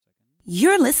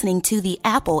You're listening to the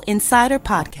Apple Insider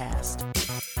Podcast.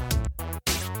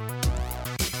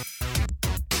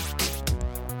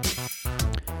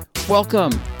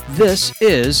 Welcome. This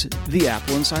is the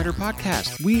Apple Insider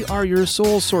Podcast. We are your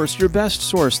sole source, your best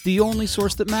source, the only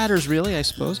source that matters, really, I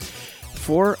suppose,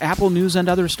 for Apple news and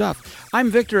other stuff.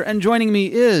 I'm Victor, and joining me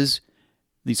is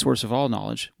the source of all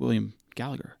knowledge, William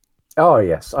Gallagher. Oh,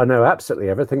 yes. I know absolutely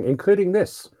everything, including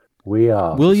this. We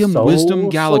are William sole Wisdom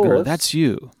Gallagher. source. That's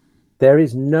you. There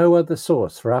is no other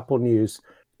source for Apple News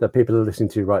that people are listening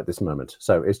to right this moment.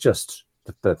 So it's just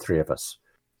the three of us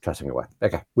chatting away.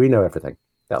 Okay, we know everything.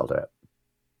 That'll do it.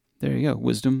 There you go.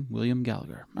 Wisdom, William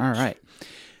Gallagher. All right.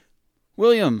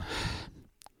 William,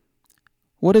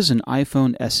 what is an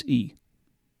iPhone SE?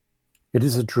 It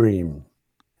is a dream.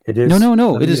 It is.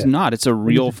 No. It is not. It's a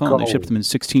real phone. They gold. shipped them in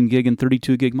 16 gig and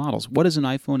 32 gig models. What is an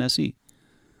iPhone SE?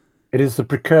 It is the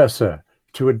precursor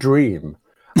to a dream,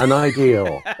 an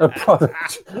ideal, a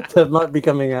product that might be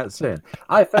coming out soon.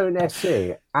 iPhone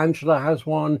SE. Angela has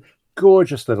one.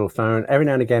 Gorgeous little phone. Every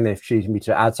now and again, if she needs me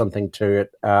to add something to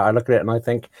it, I look at it and I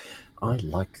think, I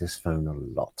like this phone a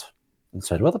lot. And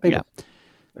so do other people. Yeah.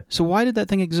 So why did that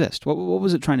thing exist? What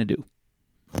was it trying to do?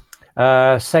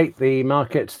 Sate the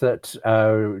markets that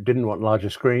didn't want larger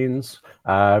screens,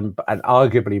 and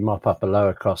arguably mop up a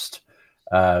lower cost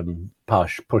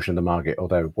push in the market.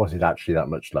 Although, was it actually that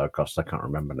much lower cost? I can't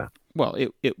remember now. Well,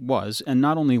 it was, and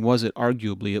not only was it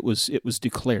arguably, it was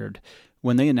declared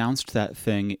when they announced that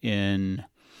thing in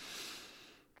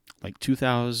like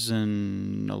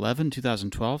 2011,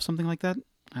 2012, something like that.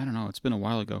 I don't know. It's been a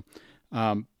while ago.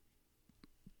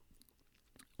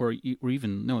 Or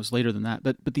even, no, it's later than that.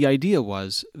 But the idea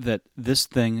was that this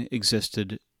thing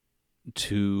existed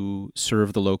to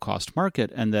serve the low-cost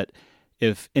market, and that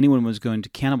if anyone was going to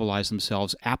cannibalize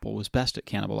themselves, Apple was best at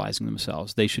cannibalizing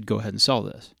themselves. They should go ahead and sell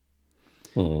this.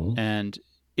 Mm-hmm. And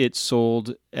it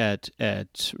sold at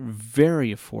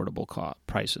very affordable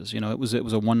prices. You know, it was a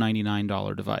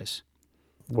 $199 device.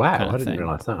 Wow, kind of I didn't thing.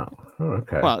 realize that. Oh,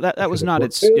 okay. Well, that was not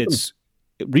its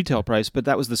retail price, but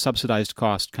that was the subsidized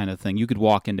cost kind of thing. You could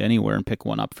walk into anywhere and pick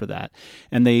one up for that.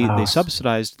 And they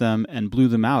subsidized them and blew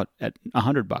them out at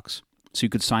 $100. So you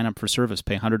could sign up for service,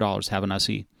 pay $100, have an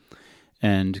SE,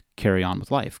 and carry on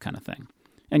with life kind of thing.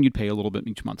 And you'd pay a little bit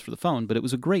each month for the phone, but it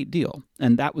was a great deal.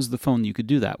 And that was the phone you could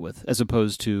do that with, as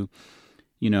opposed to,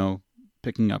 you know,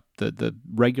 picking up the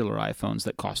regular iPhones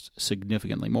that cost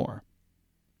significantly more.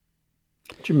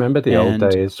 Do you remember the old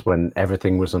days when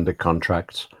everything was under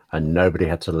contract and nobody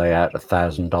had to lay out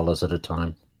 $1,000 at a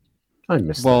time? I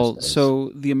miss those days.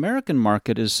 So the American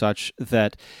market is such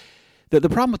that the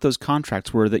problem with those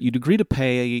contracts were that you'd agree to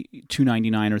pay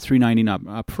 $299 or $399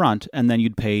 up front, and then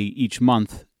you'd pay each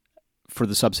month for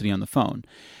the subsidy on the phone.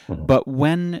 Mm-hmm. But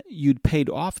when you'd paid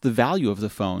off the value of the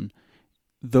phone,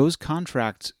 those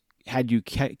contracts had you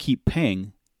keep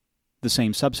paying the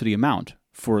same subsidy amount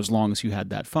for as long as you had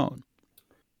that phone.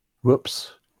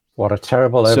 Whoops. What a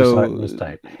terrible oversight and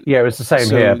mistake. Yeah, it was the same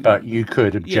here, but you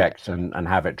could object and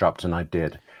have it dropped, and I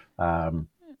did.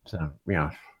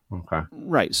 Yeah, okay.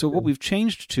 Right. So what we've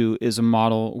changed to is a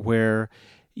model where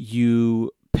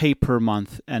you pay per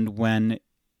month, and when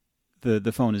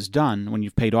the phone is done, when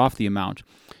you've paid off the amount,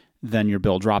 then your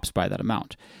bill drops by that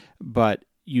amount. But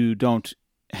you don't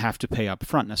have to pay up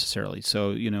front necessarily.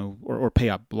 So, you know, or pay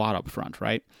up a lot up front,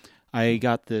 right? I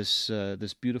got this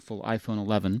beautiful iPhone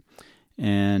 11,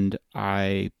 and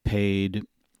I paid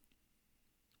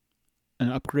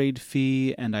an upgrade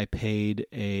fee, and I paid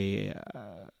the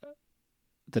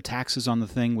taxes on the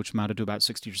thing, which amounted to about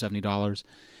 $60 or $70,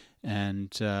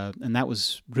 and that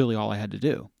was really all I had to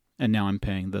do. And now I'm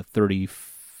paying the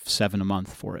 $37 a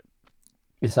month for it.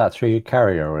 Is that through your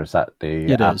carrier, or is that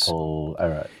the Apple,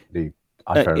 the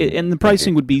iPhone? And the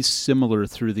pricing would be similar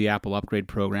through the Apple Upgrade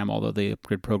Program, although the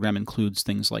Upgrade Program includes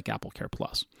things like Apple Care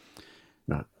Plus.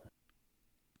 No.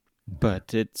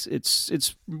 But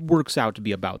it's works out to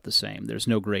be about the same. There's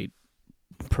no great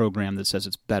program that says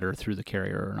it's better through the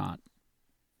carrier or not.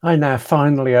 I now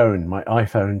finally own my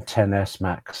iPhone XS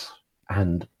Max,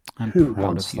 and who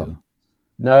wants them?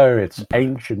 No, it's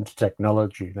ancient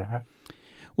technology now.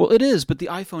 Well, it is, but the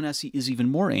iPhone SE is even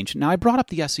more ancient. Now, I brought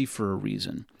up the SE for a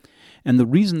reason. And the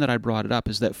reason that I brought it up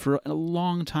is that for a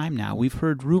long time now, we've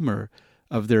heard rumor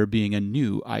of there being a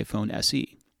new iPhone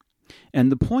SE.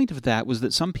 And the point of that was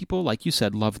that some people, like you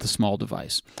said, love the small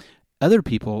device. Other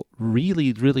people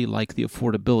really, really like the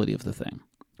affordability of the thing,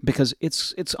 because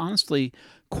it's honestly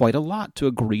quite a lot to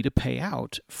agree to pay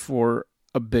out for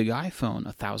a big iPhone,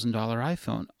 $1,000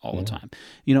 iPhone all the time.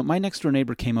 You know, my next door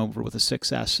neighbor came over with a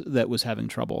 6S that was having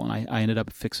trouble, and I ended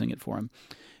up fixing it for him.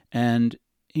 And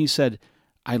he said,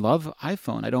 I love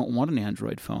iPhone. I don't want an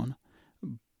Android phone,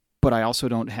 but I also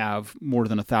don't have more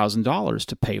than $1,000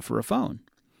 to pay for a phone.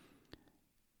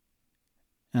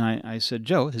 And I said,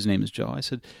 Joe, his name is Joe, I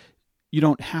said, you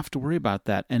don't have to worry about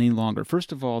that any longer.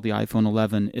 First of all, the iPhone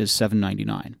 11 is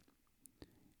 $799.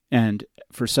 And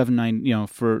for $699,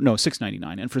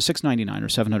 and for $699 or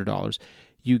 $700,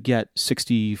 you get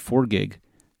 64 gig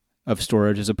of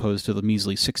storage as opposed to the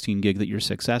measly 16 gig that your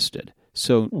 6S did.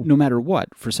 So no matter what,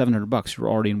 for $700, you're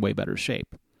already in way better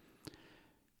shape.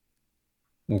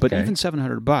 Okay. But even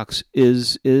 $700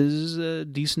 is a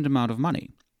decent amount of money.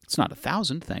 It's not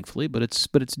 $1,000, thankfully, but it's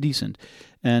decent.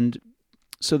 And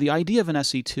so the idea of an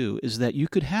SE2 is that you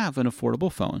could have an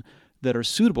affordable phone that are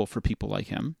suitable for people like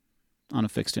him on a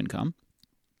fixed income,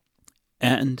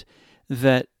 and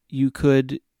that you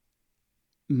could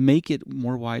make it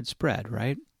more widespread,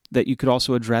 right? That you could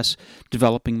also address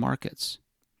developing markets.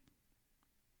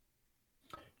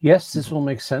 Yes, this all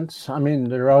makes sense. I mean,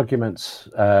 there are arguments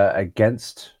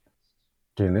against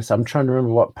doing this. I'm trying to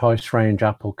remember what price range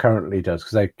Apple currently does,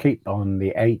 because they keep on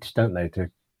the 8, don't they?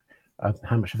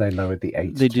 How much have they lowered the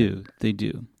 8? They do.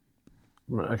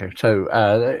 Okay, so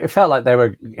it felt like they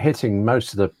were hitting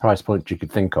most of the price points you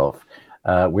could think of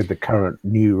with the current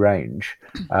new range.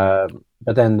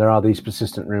 But then there are these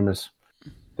persistent rumors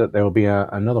that there will be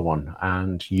another one,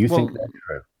 and you think they're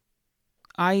true.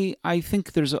 I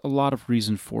think there's a lot of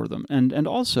reason for them. And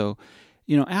also,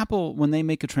 Apple, when they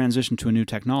make a transition to a new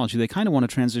technology, they kind of want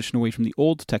to transition away from the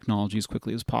old technology as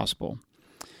quickly as possible.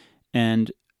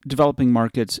 And developing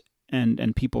markets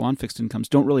and people on fixed incomes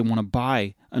don't really want to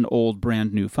buy an old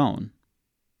brand new phone,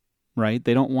 right?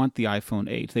 They don't want the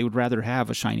iPhone 8. They would rather have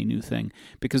a shiny new thing,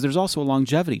 because there's also a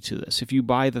longevity to this. If you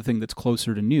buy the thing that's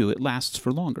closer to new, it lasts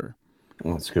for longer.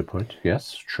 Well, that's a good point.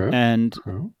 Yes, true. And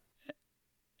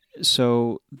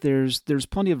so there's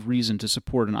plenty of reason to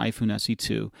support an iPhone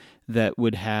SE2 that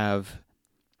would have,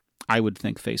 I would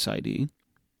think, Face ID.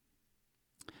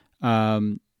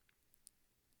 I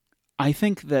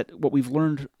think that what we've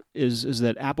learned is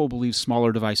that Apple believes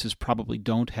smaller devices probably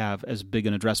don't have as big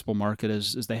an addressable market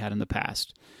as they had in the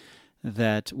past.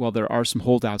 That while there are some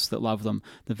holdouts that love them,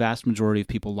 the vast majority of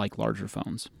people like larger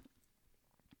phones.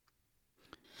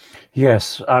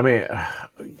 Yes, I mean,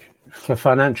 for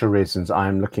financial reasons,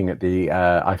 I'm looking at the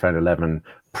iPhone 11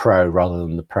 Pro rather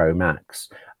than the Pro Max.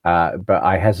 But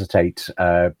I hesitate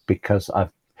because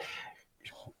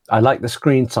I like the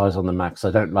screen size on the Max.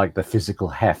 I don't like the physical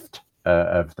heft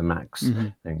of the Max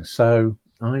thing. So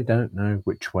I don't know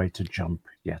which way to jump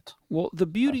yet. Well, the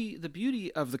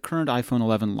beauty of the current iPhone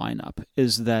 11 lineup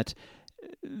is that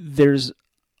there's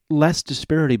less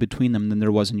disparity between them than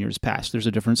there was in years past. There's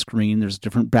a different screen, there's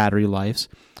different battery lives,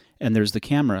 and there's the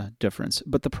camera difference.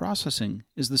 But the processing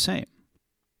is the same.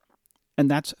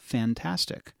 And that's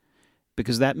fantastic,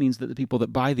 because that means that the people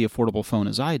that buy the affordable phone,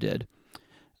 as I did,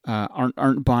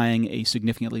 aren't buying a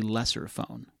significantly lesser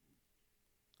phone.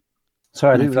 So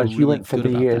I didn't realize you went for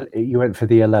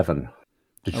the 11,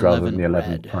 rather than the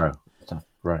 11 red. Pro.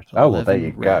 Right. Oh, well, there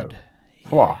you red.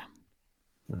 Go. Wow.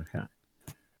 Okay.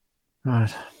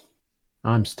 Right.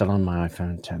 I'm still on my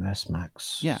iPhone XS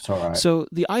Max. Yeah. It's all right. So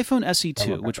the iPhone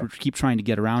SE2, which we keep trying to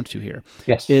get around to here,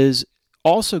 yes, is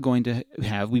also going to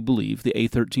have, we believe, the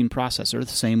A13 processor, the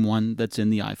same one that's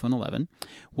in the iPhone 11.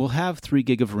 Will have 3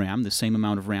 gig of RAM, the same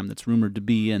amount of RAM that's rumored to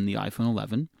be in the iPhone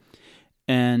 11.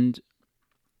 And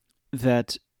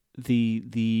that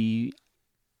the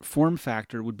form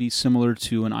factor would be similar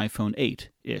to an iPhone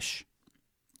 8-ish.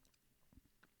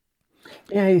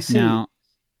 Yeah, you see. Now,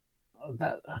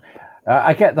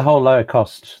 I get the whole lower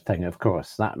cost thing, of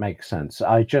course. That makes sense.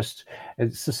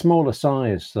 It's the smaller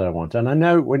size that I want. And I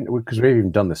know because we've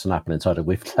even done this on Apple Insider,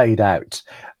 we've laid out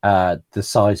the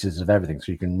sizes of everything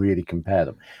so you can really compare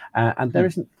them. And there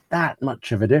isn't that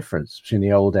much of a difference between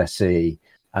the old SE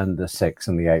and the 6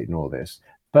 and the 8 and all this.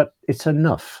 But it's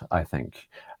enough, I think.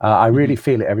 I really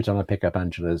feel it every time I pick up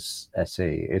Angela's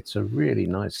SE. It's a really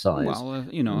nice size. Well, a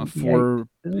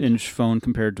 4-inch phone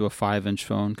compared to a 5-inch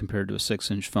phone compared to a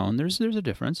 6-inch phone, there's a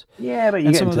difference. Yeah, but you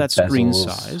and get some of that bezels. Screen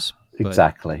size.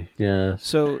 Exactly. Yeah.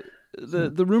 So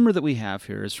the rumor that we have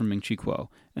here is from Ming-Chi Kuo,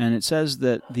 and it says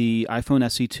that the iPhone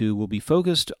SE2 will be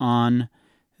focused on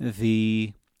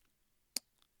the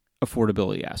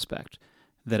affordability aspect.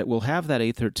 That it will have that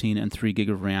A13 and 3 gig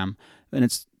of RAM, and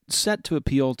it's set to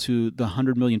appeal to the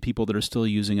 100 million people that are still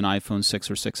using an iPhone 6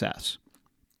 or 6S.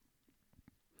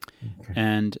 Okay.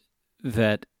 And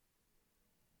that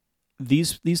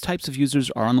these types of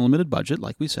users are on a limited budget,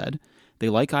 like we said. They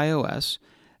like iOS.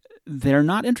 They're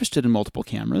not interested in multiple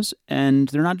cameras, and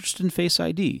they're not interested in Face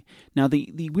ID. Now,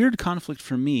 the weird conflict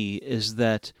for me is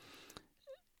that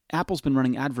Apple's been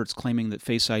running adverts claiming that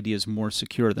Face ID is more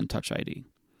secure than Touch ID.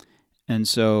 And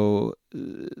so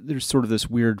there's sort of this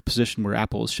weird position where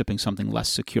Apple is shipping something less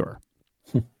secure.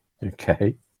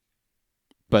 Okay.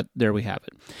 But there we have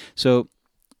it. So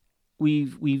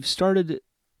we've started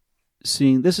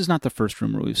seeing, this is not the first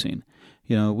rumor we've seen.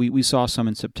 We saw some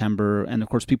in September, and of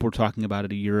course people were talking about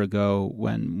it a year ago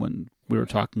when we were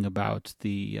talking about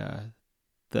the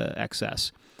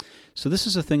XS. So this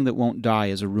is a thing that won't die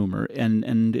as a rumor,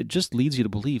 and it just leads you to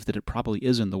believe that it probably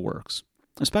is in the works.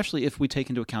 Especially if we take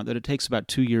into account that it takes about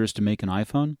 2 years to make an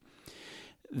iPhone,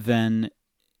 then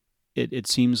it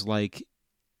seems like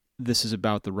this is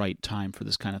about the right time for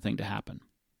this kind of thing to happen.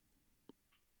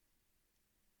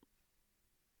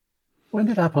 When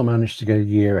did Apple manage to go a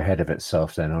year ahead of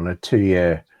itself then on a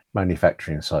 2-year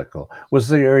manufacturing cycle? Was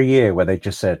there a year where they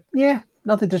just said, yeah,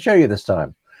 nothing to show you this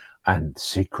time? And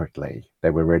secretly, they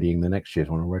were readying the next year's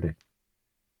one already.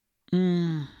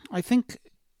 I think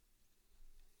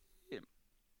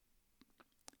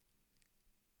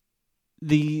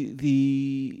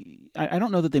I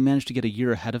don't know that they managed to get a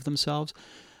year ahead of themselves.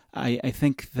 I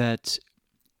think that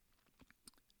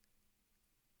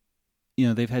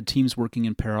they've had teams working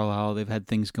in parallel. They've had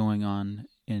things going on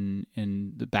in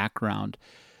the background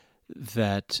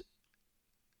that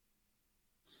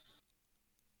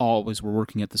always were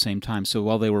working at the same time. So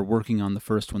while they were working on the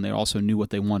first one, they also knew what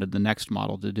they wanted the next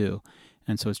model to do.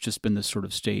 And so it's just been this sort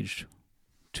of staged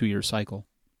 2-year cycle.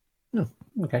 Oh,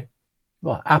 okay.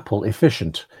 Well, Apple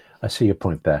efficient. I see your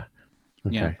point there.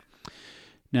 Okay. Yeah.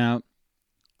 Now,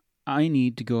 I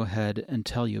need to go ahead and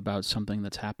tell you about something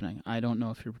that's happening. I don't know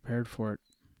if you're prepared for it.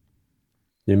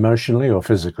 Emotionally or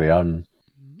physically? I'm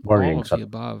worrying. All of the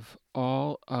above.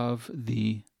 All of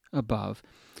the above.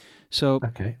 So,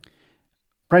 okay.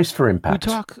 Brace for impact.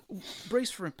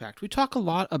 Brace for impact. We talk a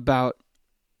lot about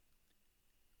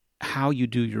how you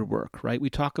do your work, right? We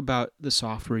talk about the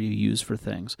software you use for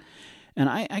things. And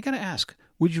I got to ask,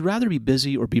 would you rather be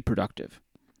busy or be productive?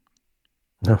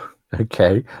 Oh,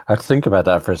 okay. I'd think about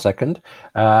that for a second.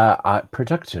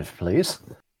 Productive, please.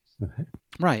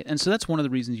 Right. And so that's one of the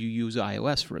reasons you use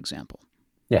iOS, for example.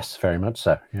 Yes, very much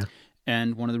so. Yeah.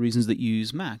 And one of the reasons that you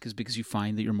use Mac is because you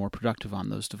find that you're more productive on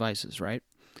those devices, right?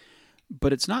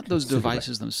 But it's not those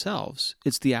devices themselves.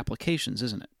 It's the applications,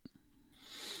 isn't it?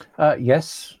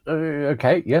 Yes.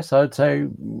 Okay. Yes, I'd say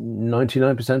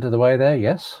 99% of the way there.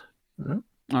 Yes.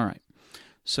 All right.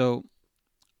 So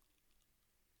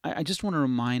I just want to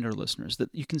remind our listeners that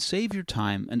you can save your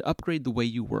time and upgrade the way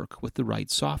you work with the right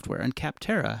software, and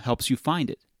Capterra helps you find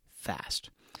it fast.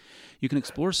 You can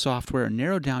explore software and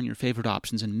narrow down your favorite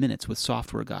options in minutes with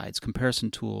software guides,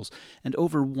 comparison tools, and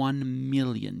over 1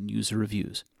 million user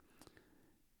reviews.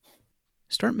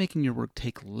 Start making your work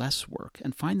take less work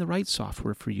and find the right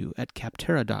software for you at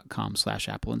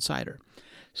Capterra.com/Apple Insider.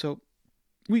 So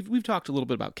we've talked a little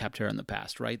bit about Capterra in the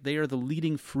past, right? They are the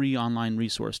leading free online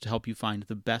resource to help you find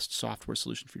the best software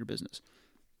solution for your business.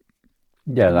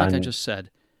 Yeah, like I just said,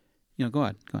 go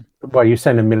on. Well, you're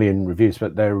saying 1 million reviews,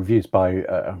 but they're reviews by,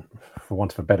 for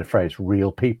want of a better phrase,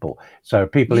 real people. So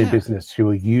people in business who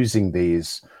are using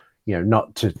these,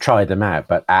 not to try them out,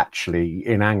 but actually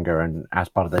in anger and as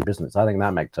part of their business. I think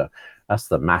that's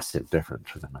the massive difference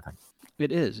for them, I think.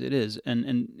 It is.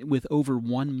 And with over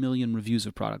 1 million reviews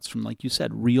of products from, like you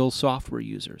said, real software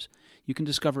users, you can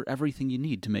discover everything you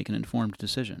need to make an informed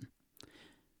decision.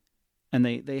 And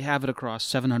they have it across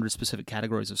 700 specific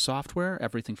categories of software,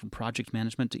 everything from project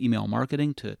management to email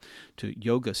marketing to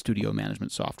yoga studio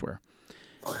management software.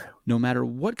 No matter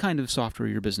what kind of software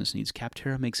your business needs,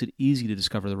 Capterra makes it easy to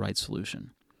discover the right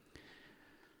solution.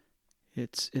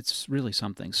 It's really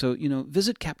something. So,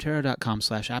 visit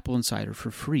Capterra.com/Apple Insider for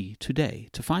free today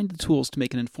to find the tools to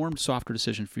make an informed software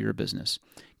decision for your business.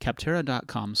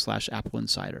 Capterra.com/Apple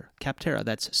Insider. Capterra,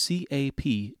 that's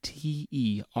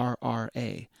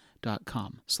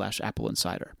CAPTERRA.com/Apple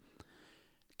Insider.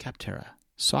 Capterra,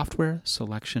 software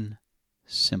selection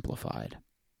simplified.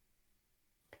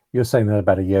 You're saying that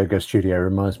about a yoga studio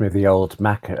reminds me of the old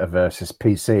Mac versus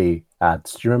PC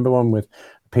ads. Do you remember one with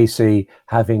PC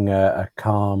having a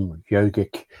calm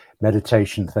yogic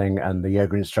meditation thing and the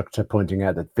yoga instructor pointing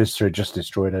out that Vista had just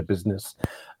destroyed her business?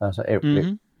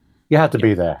 You had to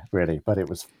be there, really, but it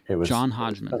was John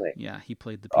Hodgman. He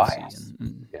played the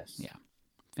PC. Yes. Yeah,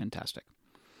 fantastic.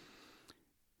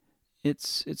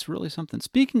 It's really something.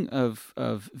 Speaking of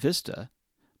Vista,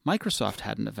 Microsoft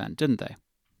had an event, didn't they?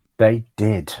 They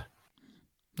did.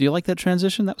 Do you like that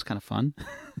transition? That was kind of fun.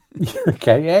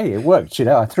 Okay, hey, it worked.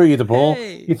 I threw you the ball,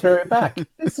 you threw it back.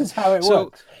 This is how it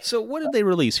works. So what did they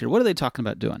release here? What are they talking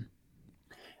about doing?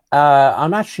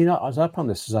 I'm actually not as up on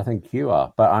this as I think you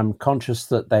are, but I'm conscious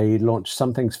that they launched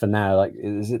some things for now. Like,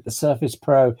 is it the Surface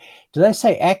Pro? Do they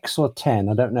say X or 10?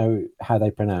 I don't know how they I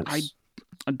pronounce.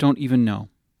 don't even know.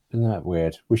 Isn't that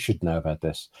weird? We should know about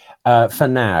this for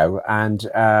now, and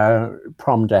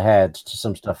prompt ahead to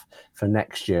some stuff for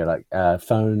next year, like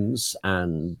phones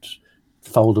and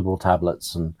foldable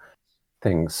tablets and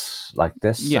things like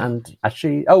this. Yeah. And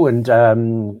actually, and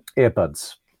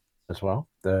earbuds as well.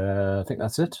 I think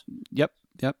that's it. Yep.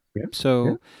 Yeah.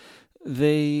 So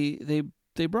they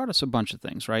brought us a bunch of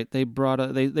things, right?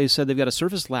 They said they've got a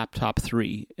Surface Laptop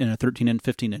 3 in a 13 and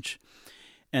 15 inch,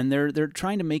 and they're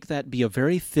trying to make that be a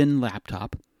very thin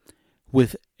laptop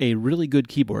with a really good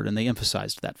keyboard, and they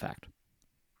emphasized that fact.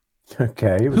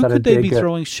 Okay. Who could they be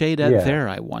throwing shade at there,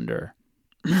 I wonder?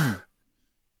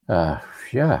 Yeah.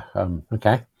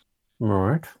 Okay. All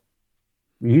right.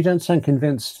 You don't sound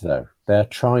convinced, though. They're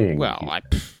trying. Well,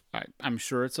 I'm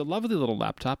sure it's a lovely little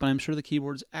laptop, and I'm sure the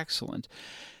keyboard's excellent.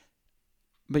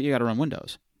 But you got to run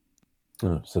Windows.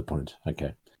 Oh, that's the point.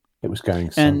 Okay. It was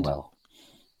going so well.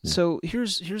 So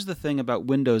here's the thing about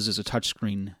Windows as a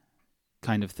touchscreen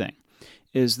kind of thing,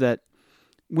 is that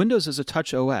Windows as a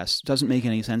touch OS doesn't make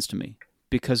any sense to me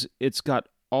because it's got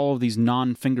all of these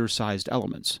non-finger-sized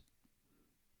elements.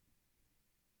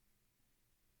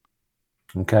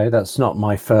 Okay, that's not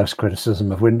my first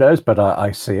criticism of Windows, but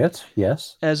I see it.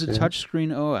 Yes. As a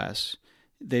touchscreen OS,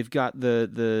 they've got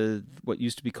the what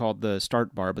used to be called the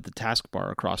start bar, but the task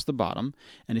bar across the bottom.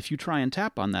 And if you try and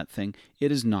tap on that thing, it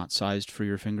is not sized for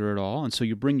your finger at all. And so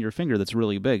you bring your finger that's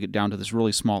really big down to this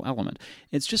really small element.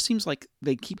 It just seems like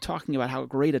they keep talking about how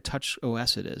great a touch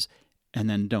OS it is, and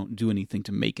then don't do anything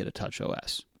to make it a touch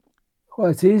OS. Well,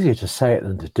 it's easier to say it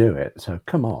than to do it. So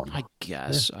come on. I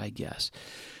guess.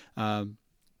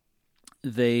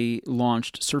 They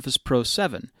launched Surface Pro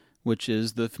 7, which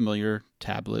is the familiar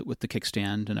tablet with the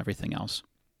kickstand and everything else.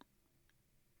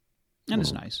 And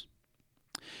it's nice.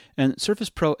 And Surface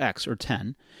Pro X, or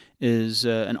 10, is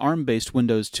an ARM-based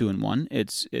Windows 2-in-1.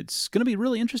 It's going to be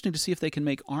really interesting to see if they can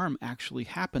make ARM actually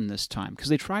happen this time, because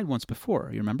they tried once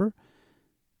before, you remember?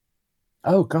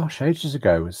 Oh, gosh, ages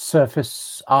ago. It was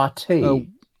Surface RT. Oh,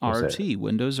 RT,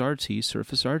 Windows RT,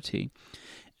 Surface RT.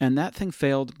 And that thing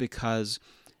failed because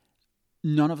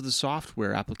none of the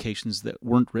software applications that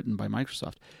weren't written by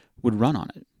Microsoft would run on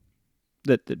it.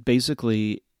 That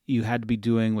basically you had to be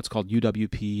doing what's called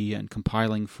UWP and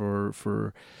compiling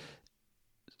for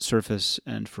Surface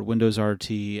and for Windows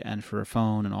RT and for a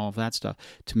phone and all of that stuff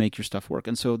to make your stuff work.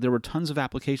 And so there were tons of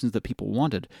applications that people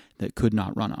wanted that could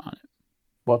not run on it.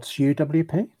 What's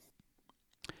UWP?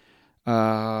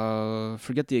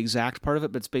 Forget the exact part of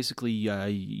it, but it's basically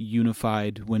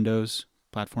unified Windows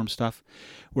platform stuff,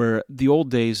 where the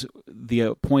old days,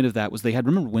 the point of that was they had,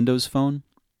 remember Windows Phone?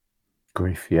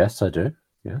 Grief, yes, I do.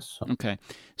 Yes. Okay.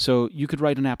 So you could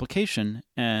write an application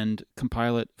and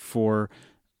compile it for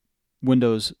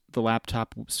Windows, the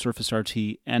laptop, Surface RT,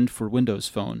 and for Windows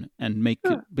Phone, and make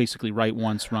it basically write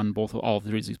once, run all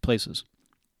three of these places.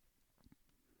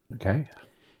 Okay.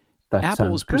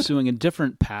 Apple is pursuing a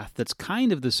different path that's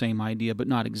kind of the same idea, but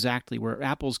not exactly, where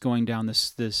Apple's going down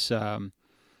this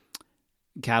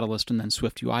Catalyst and then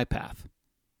Swift UI path.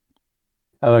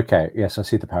 Oh, okay. Yes, I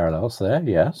see the parallels there.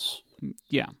 Yes.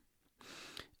 Yeah.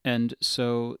 And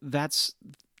so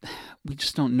we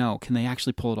just don't know. Can they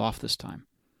actually pull it off this time?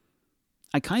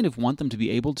 I kind of want them to be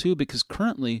able to, because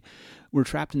currently we're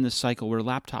trapped in this cycle where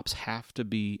laptops have to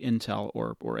be Intel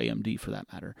or AMD for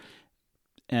that matter.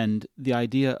 And the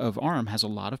idea of ARM has a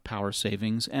lot of power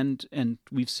savings, and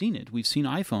we've seen it. We've seen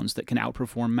iPhones that can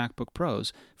outperform MacBook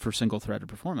Pros for single-threaded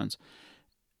performance.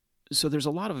 So there's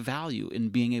a lot of value in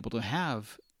being able to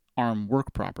have ARM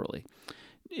work properly.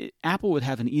 Apple would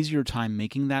have an easier time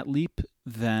making that leap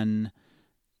than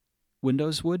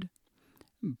Windows would,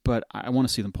 but I want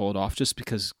to see them pull it off just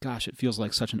because, gosh, it feels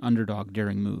like such an underdog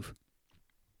daring move.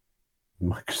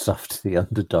 Microsoft, the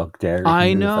underdog daring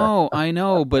move. I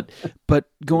know, but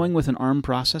going with an ARM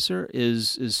processor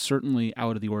is certainly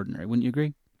out of the ordinary. Wouldn't you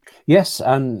agree? Yes,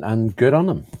 and good on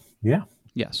them. Yeah.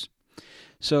 Yes.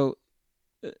 So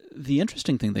the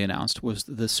interesting thing they announced was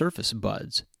the Surface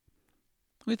Buds.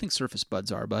 What do you think Surface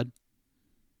Buds are, bud?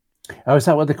 Oh, is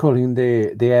that what they're calling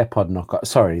the AirPod knockoff?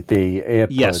 Sorry, the AirPod.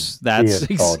 Yes, that's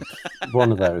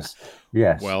one of those.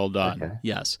 Yes. Well done. Okay.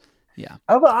 Yes. Yeah.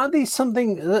 Oh, but aren't these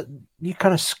something that you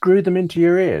kind of screw them into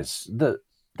your ears? That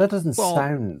doesn't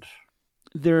sound.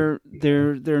 They're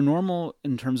normal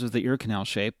in terms of the ear canal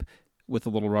shape with a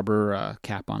little rubber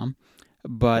cap on them,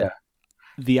 but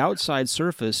the outside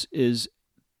surface is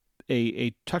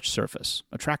a touch surface,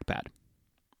 a trackpad.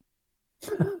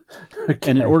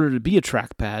 Okay. And in order to be a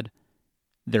trackpad,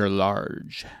 they're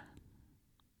large.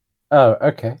 Oh,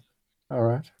 okay. All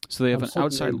right. So they have I'm an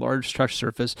outside suddenly large touch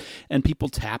surface, and people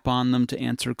tap on them to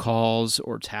answer calls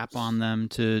or tap on them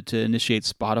to initiate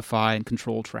Spotify and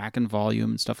control track and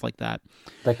volume and stuff like that.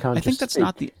 they can't I think just that's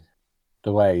not speak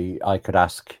the way I could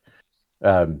ask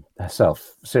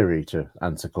herself, Siri, to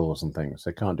answer calls and things.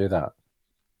 They can't do that.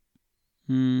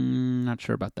 Not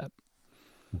sure about that.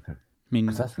 Okay. I mean,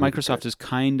 'Cause that's really Microsoft good. has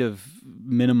kind of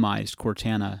minimized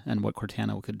Cortana and what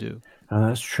Cortana could do. Oh,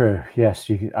 that's true. Yes,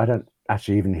 I don't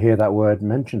actually even hear that word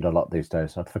mentioned a lot these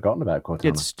days. I'd forgotten about Cortana.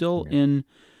 It's still in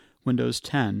Windows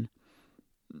 10,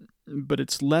 but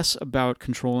it's less about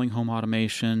controlling home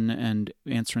automation and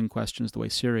answering questions the way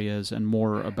Siri is, and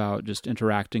more about just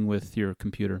interacting with your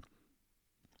computer.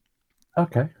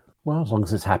 Okay. Well, as long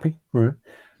as it's happy. Right.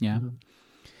 Yeah. Mhm.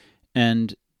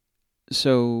 And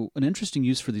so an interesting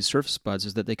use for these Surface Buds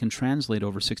is that they can translate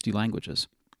over 60 languages.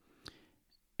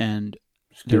 And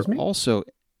Excuse they're me? also,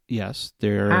 yes,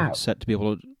 they're How? set to be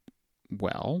able to,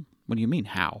 well, what do you mean,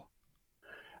 how?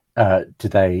 Do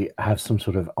they have some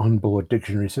sort of onboard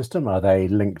dictionary system? Are they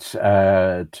linked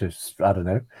to, I don't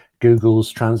know,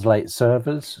 Google's Translate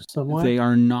servers somewhere? They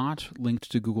are not linked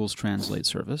to Google's Translate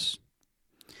service.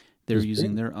 They're Just using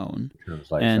Bing their own.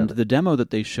 Translate And service. the demo that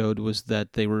they showed was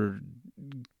that they were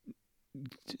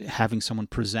having someone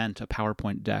present a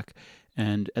PowerPoint deck,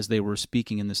 and as they were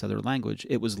speaking in this other language,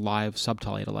 it was live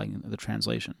subtitling the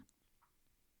translation.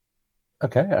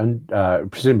 Okay, and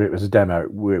presumably it was a demo.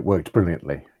 It worked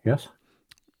brilliantly. Yes.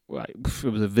 Well, it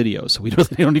was a video, so we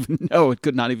really don't even know. It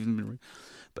could not even.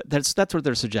 But that's what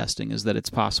they're suggesting, is that it's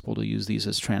possible to use these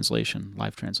as translation,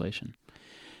 live translation,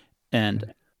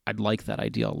 and I'd like that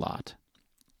idea a lot.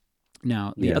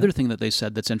 Now, the other thing that they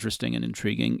said that's interesting and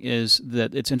intriguing is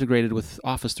that it's integrated with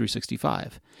Office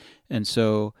 365. And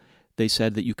so they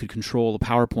said that you could control a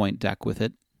PowerPoint deck with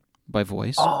it by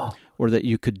voice, or that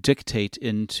you could dictate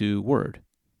into Word.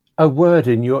 A word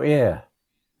in your ear.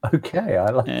 Okay,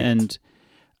 I like it. And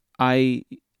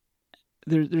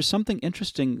there's something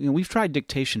interesting. You know, we've tried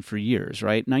dictation for years,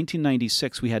 right?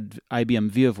 1996, we had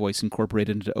IBM Via Voice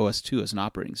incorporated into OS2 as an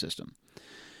operating system.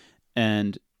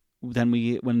 And then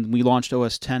when we launched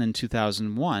OS 10 in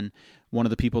 2001, one of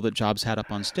the people that Jobs had up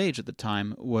on stage at the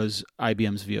time was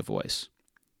IBM's Via Voice,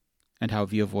 and how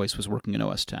Via Voice was working in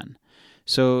OS 10.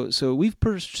 So we've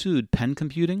pursued pen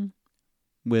computing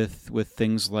with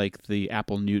things like the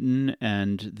Apple Newton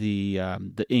and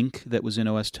the Ink that was in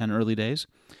OS 10 early days,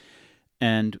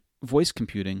 and voice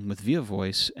computing with Via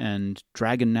Voice and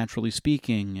Dragon Naturally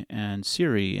Speaking and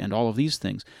Siri and all of these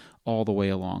things all the way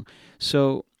along.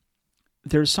 So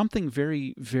there's something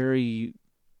very, very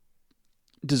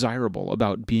desirable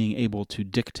about being able to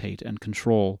dictate and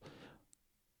control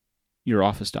your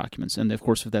Office documents. And of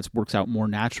course, if that works out more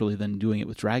naturally than doing it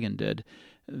with Dragon did,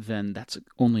 then that's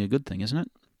only a good thing, isn't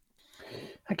it?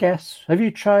 I guess. Have you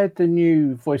tried the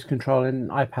new voice control in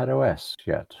iPad OS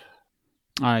yet?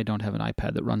 I don't have an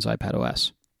iPad that runs iPad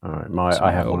OS. All right,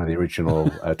 I have one of the original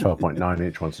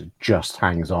 12.9-inch ones that just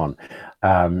hangs on,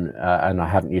 and I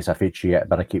haven't used that feature yet,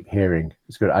 but I keep hearing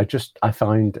it's good. I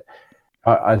find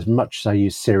as much as I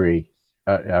use Siri,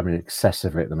 I mean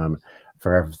excessively at the moment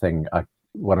for everything.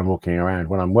 When I'm walking around,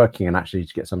 when I'm working and actually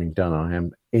to get something done, I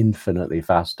am infinitely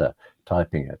faster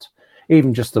typing it.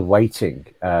 Even just the waiting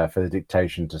for the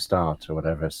dictation to start or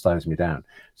whatever slows me down.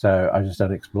 So I just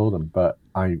don't explore them. But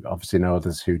I obviously know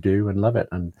others who do and love it.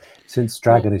 And since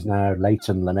Dragon is now late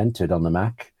and lamented on the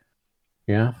Mac,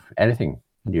 yeah, anything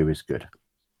new is good.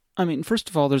 I mean, first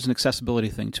of all, there's an accessibility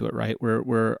thing to it, right?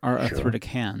 Where our arthritic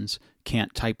hands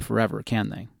can't type forever, can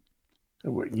they?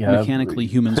 Yeah, mechanically,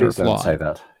 humans are flawed. Don't say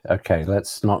that. Okay,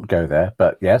 let's not go there.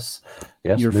 But yes,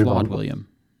 you're flawed, William,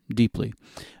 deeply.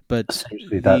 But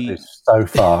seriously, that is so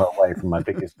far away from my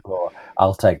biggest flaw.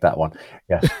 I'll take that one.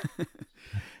 Yes.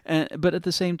 But at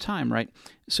the same time, right?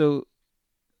 So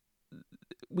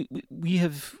we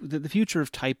have the future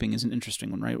of typing is an interesting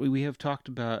one, right? We have talked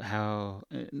about how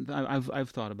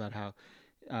I've thought about how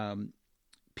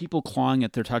people clawing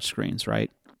at their touchscreens,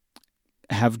 right,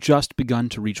 have just begun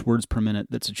to reach words per minute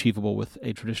that's achievable with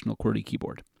a traditional QWERTY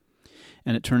keyboard.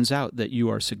 And it turns out that you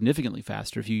are significantly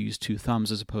faster if you use two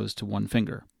thumbs as opposed to one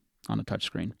finger on a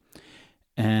touchscreen.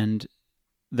 And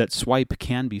that swipe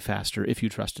can be faster if you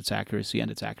trust its accuracy, and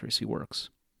its accuracy works.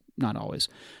 Not always.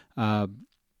 But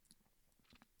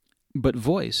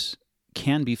voice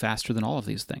can be faster than all of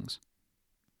these things.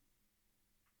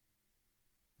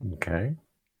 Okay.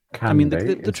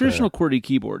 The traditional QWERTY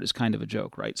keyboard is kind of a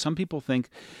joke, right? Some people think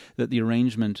that the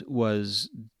arrangement was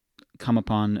come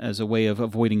upon as a way of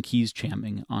avoiding keys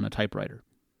jamming on a typewriter.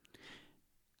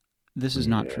 This is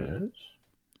not true. Yes.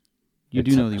 You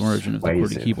do It's know the origin of the QWERTY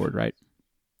persuasive. keyboard, right?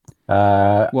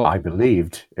 I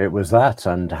believed it was that,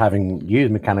 and having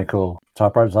used mechanical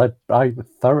typewriters, I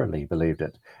thoroughly believed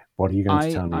it. What are you going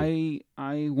to tell me?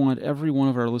 I want every one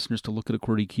of our listeners to look at a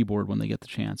QWERTY keyboard when they get the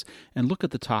chance, and look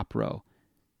at the top row.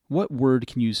 What word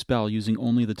can you spell using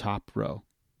only the top row?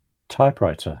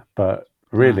 Typewriter, but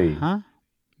really,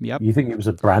 Yep. you think it was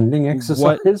a branding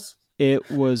exercise?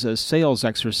 It was a sales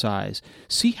exercise.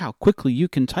 See how quickly you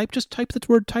can type? Just type the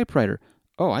word typewriter.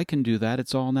 Oh, I can do that.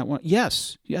 It's all in that one.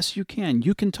 Yes, you can.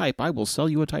 You can type. I will sell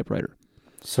you a typewriter.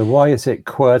 So why is it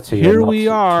QWERTY? Here we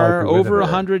are, over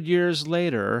 100 years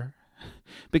later.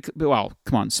 Well,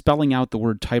 come on. Spelling out the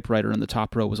word typewriter in the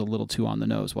top row was a little too on the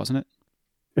nose, wasn't it?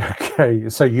 Okay,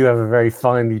 so you have a very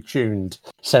finely tuned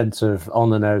sense of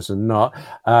on the nose and not.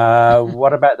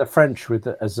 What about the French with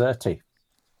the azerty?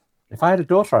 If I had a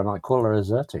daughter, I might call her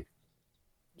azerty.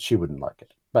 She wouldn't like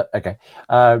it, but okay.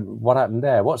 What happened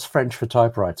there? What's French for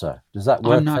typewriter? Does that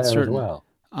work there as well?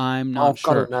 I'm not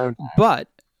sure.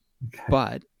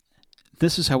 But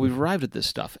this is how we've arrived at this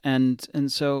stuff, and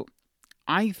so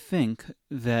I think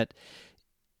that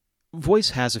voice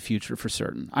has a future for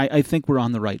certain. I think we're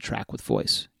on the right track with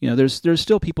voice. There's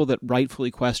still people that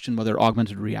rightfully question whether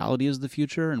augmented reality is the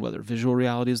future and whether visual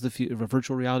reality is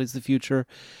virtual reality is the future,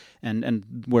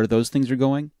 and where those things are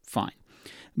going. Fine,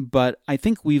 but I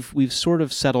think we've sort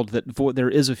of settled that there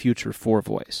is a future for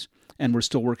voice, and we're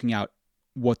still working out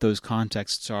what those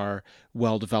contexts are,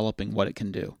 while developing what it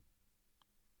can do.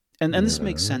 And this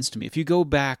makes sense to me. If you go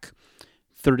back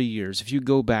 30 years, if you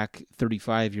go back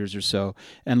 35 years or so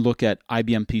and look at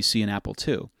IBM PC and Apple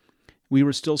II, we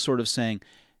were still sort of saying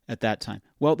at that time,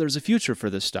 well, there's a future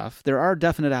for this stuff. There are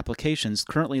definite applications.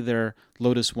 Currently, they're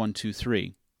Lotus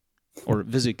 123 or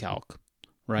VisiCalc,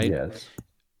 right? Yes.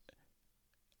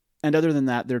 And other than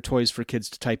that, they're toys for kids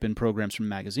to type in programs from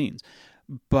magazines.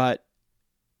 But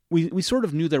we sort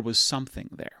of knew there was something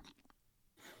there.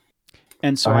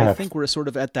 And so I think we're sort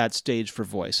of at that stage for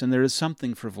voice, and there is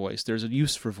something for voice. There's a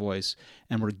use for voice,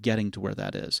 and we're getting to where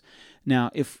that is.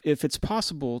 Now, if it's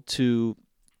possible to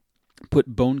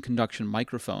put bone conduction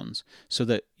microphones so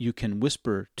that you can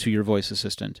whisper to your voice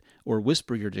assistant or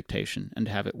whisper your dictation and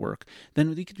have it work,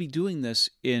 then we could be doing this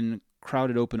in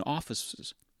crowded open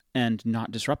offices and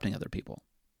not disrupting other people.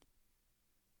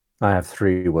 I have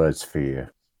 3 words for you.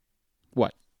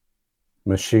 What?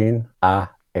 Machine à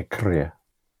écrire.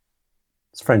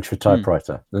 It's French for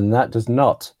typewriter, and that does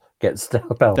not get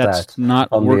spelled out. That's not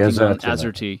on working the on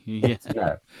AZERTY. Yeah.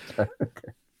 No.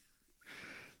 Okay.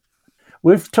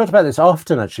 We've talked about this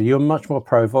often, actually. You're much more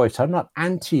pro-voice. I'm not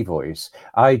anti-voice.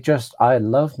 I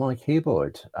love my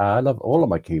keyboard. I love all of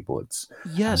my keyboards.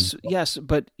 Yes,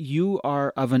 but you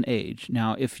are of an age.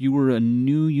 Now, if you were a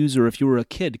new user, if you were a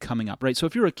kid coming up, right? So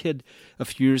if you were a kid a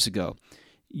few years ago,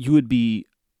 you would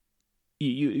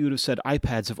have said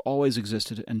iPads have always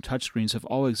existed and touchscreens have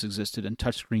always existed and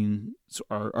touchscreens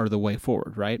are the way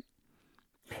forward, right?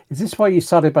 Is this why you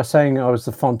started by saying I was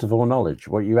the font of all knowledge?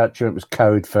 What you actually meant was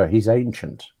code for he's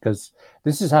ancient? Because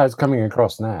this is how it's coming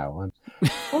across now.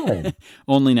 And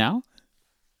Only now?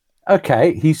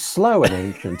 Okay, he's slow and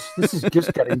ancient. This is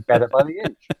just getting better by the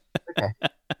inch. Okay.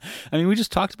 I mean, we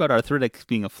just talked about arthritic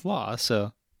being a flaw,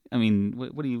 so I mean,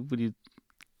 what do you?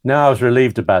 No, I was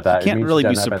relieved about that. You can't really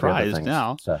be surprised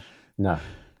now. So, no.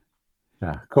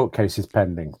 Court case is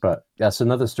pending, but that's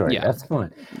another story. Yeah. That's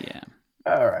fine. Yeah.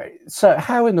 All right. So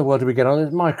how in the world do we get on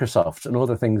with Microsoft and all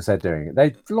the things they're doing?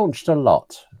 They've launched a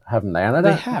lot, haven't they? And I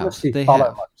don't honestly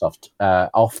follow Microsoft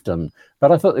often,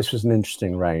 but I thought this was an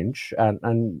interesting range,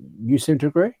 and you seem to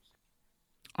agree?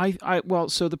 Well,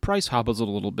 so the price hobbles it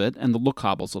a little bit, and the look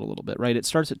hobbles it a little bit, right? It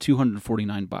starts at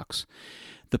 $249.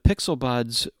 The Pixel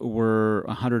Buds were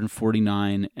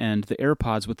 $149, and the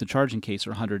AirPods with the charging case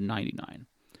are $199.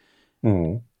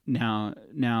 Mm. Now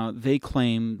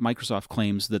Microsoft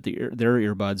claims that their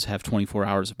earbuds have 24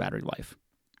 hours of battery life.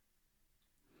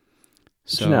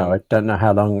 So I don't know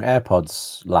how long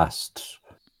AirPods last.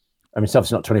 I mean, it's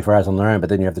obviously not 24 hours on their own, but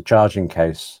then you have the charging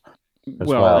case as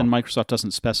well. And Microsoft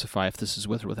doesn't specify if this is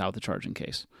with or without the charging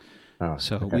case.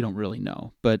 We don't really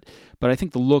know, but I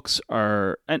think the looks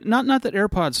are, and not that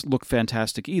AirPods look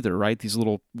fantastic either, right? These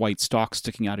little white stalks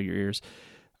sticking out of your ears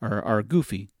are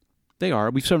goofy. They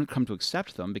are. We've sort of come to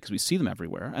accept them because we see them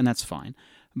everywhere, and that's fine.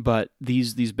 But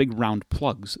these big round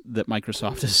plugs that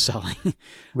Microsoft is selling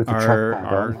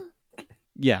are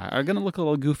going to look a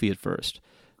little goofy at first.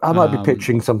 I might be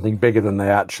pitching something bigger than they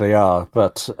actually are,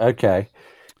 but okay.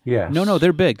 Yeah. No,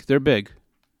 they're big. They're big.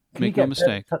 Make no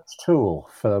mistake. Touch tool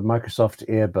for Microsoft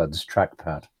earbuds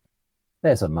trackpad.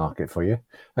 There's a market for you.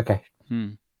 Okay.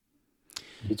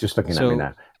 You're just looking at me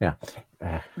now. Yeah.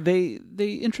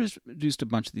 They introduced a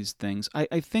bunch of these things.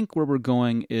 I think where we're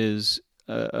going is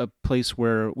a place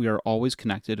where we are always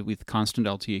connected with constant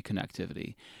LTE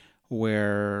connectivity,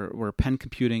 where pen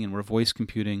computing and where voice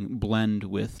computing blend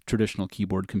with traditional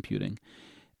keyboard computing.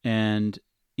 And,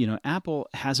 Apple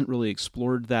hasn't really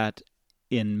explored that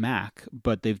in Mac,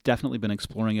 but they've definitely been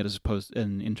exploring it as opposed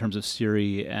in terms of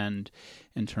Siri and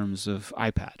in terms of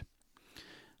iPad.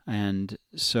 And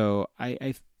so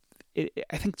I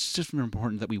think it's just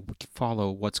important that we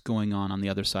follow what's going on the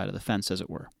other side of the fence, as it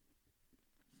were.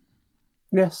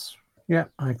 Yes. Yeah,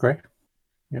 I agree.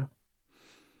 Yeah.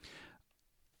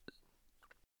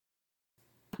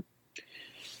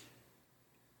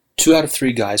 Two out of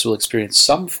three guys will experience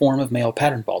some form of male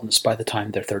pattern baldness by the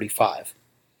time they're 35.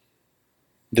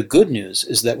 The good news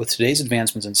is that with today's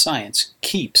advancements in science,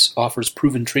 Keeps offers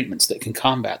proven treatments that can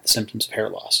combat the symptoms of hair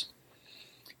loss.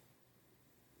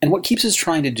 And what Keeps is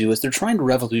trying to do is they're trying to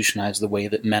revolutionize the way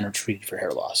that men are treated for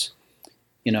hair loss.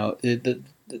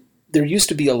 There used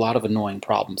to be a lot of annoying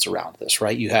problems around this,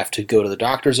 right? You have to go to the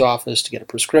doctor's office to get a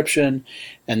prescription,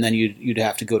 and then you'd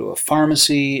have to go to a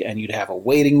pharmacy, and you'd have a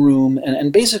waiting room,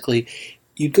 and basically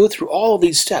you'd go through all of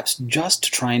these steps just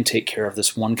to try and take care of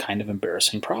this one kind of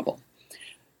embarrassing problem.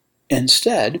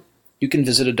 Instead, you can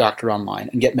visit a doctor online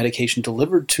and get medication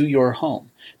delivered to your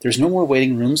home. There's no more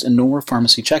waiting rooms and no more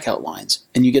pharmacy checkout lines,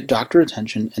 and you get doctor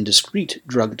attention and discreet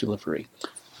drug delivery,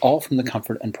 all from the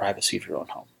comfort and privacy of your own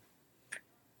home.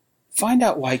 Find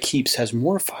out why Keeps has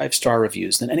more 5-star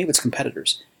reviews than any of its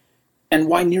competitors, and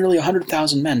why nearly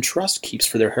 100,000 men trust Keeps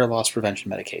for their hair loss prevention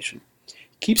medication.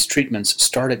 Keeps treatments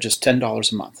start at just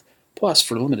 $10 a month, plus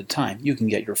for a limited time you can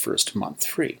get your first month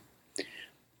free.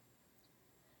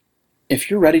 If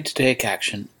you're ready to take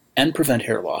action and prevent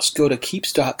hair loss, go to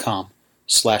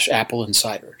keeps.com/Apple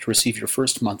Insider to receive your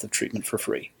first month of treatment for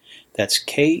free. That's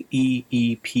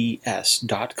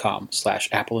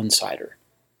KEEPS.com/Apple Insider.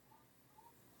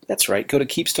 That's right, go to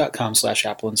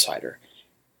keeps.com/Apple Insider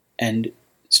and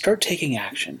start taking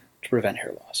action to prevent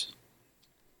hair loss.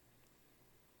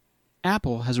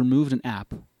 Apple has removed an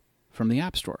app from the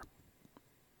App Store.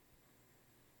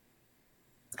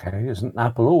 Okay, isn't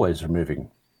Apple always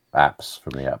removing apps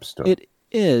from the App Store? It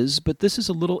is, but this is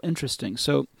a little interesting.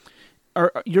 So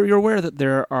you're aware that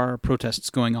there are protests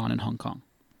going on in Hong Kong?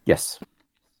 Yes.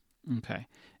 Okay.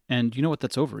 And you know what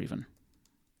that's over even?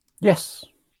 Yes.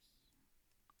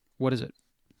 What is it?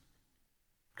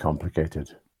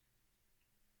 Complicated.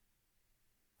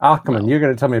 Ackerman, you're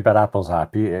going to tell me about Apple's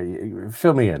app. You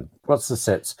fill me in. What's the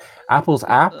sits? Apple's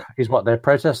app is what they're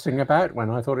protesting about when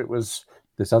I thought it was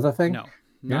this other thing? No.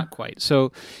 Not quite.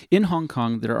 So in Hong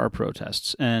Kong, there are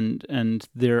protests, and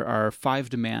there are 5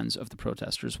 demands of the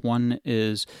protesters. One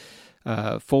is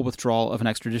full withdrawal of an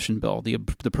extradition bill. The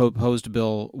proposed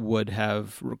bill would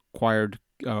have required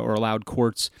or allowed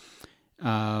courts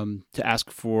to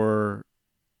ask for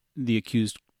the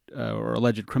accused or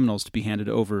alleged criminals to be handed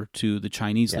over to the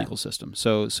Chinese legal system.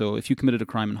 So if you committed a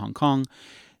crime in Hong Kong,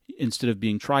 instead of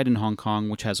being tried in Hong Kong,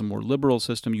 which has a more liberal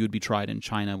system, you would be tried in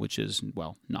China, which is,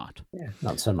 well, not. Yeah,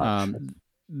 not so much.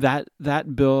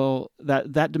 That bill,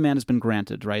 that demand has been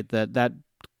granted, right? That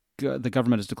the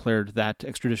government has declared that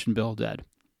extradition bill dead.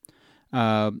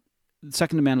 The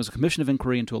second demand was a commission of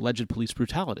inquiry into alleged police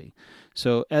brutality.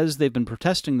 So as they've been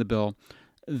protesting the bill,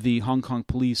 the Hong Kong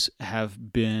police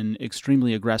have been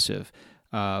extremely aggressive,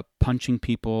 punching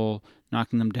people,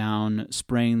 knocking them down,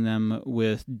 spraying them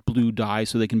with blue dye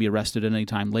so they can be arrested at any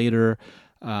time later,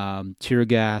 tear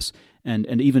gas,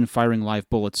 and even firing live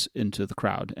bullets into the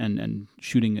crowd and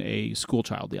shooting a school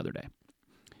child the other day.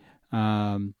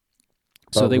 So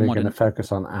they wanted to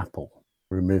focus on Apple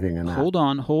removing an app. Hold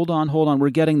on. We're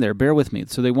getting there. Bear with me.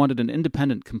 So they wanted an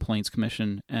independent complaints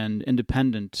commission and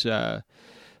independent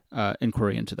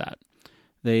inquiry into that.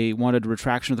 They wanted a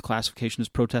retraction of the classification as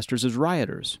protesters as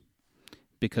rioters,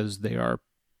 because they are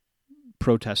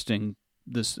protesting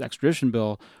this extradition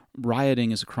bill. Rioting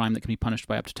is a crime that can be punished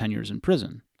by up to 10 years in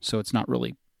prison, so it's not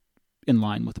really in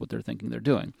line with what they're thinking they're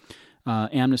doing.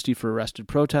 Amnesty for arrested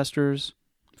protesters,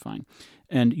 fine.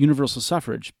 And universal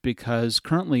suffrage, because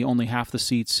currently only half the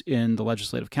seats in the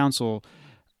Legislative Council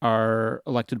are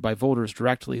elected by voters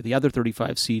directly. The other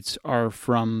 35 seats are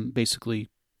from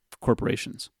basically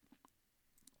corporations.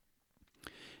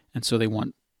 And so they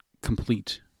want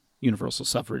complete universal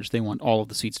suffrage. They want all of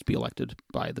the seats to be elected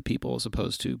by the people as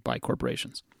opposed to by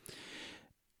corporations.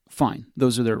 Fine.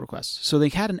 Those are their requests. So they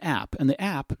had an app, and the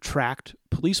app tracked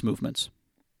police movements.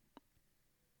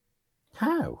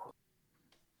 How?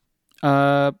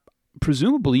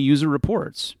 Presumably user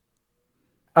reports.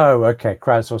 Oh, okay.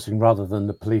 Crowdsourcing rather than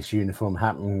the police uniform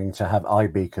happening to have eye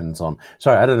beacons on.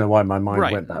 Sorry, I don't know why my mind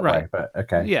Right, went that right. way, but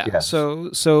okay. Yeah, Yes.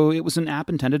 so it was an app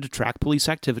intended to track police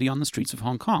activity on the streets of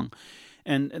Hong Kong.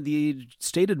 And the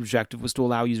stated objective was to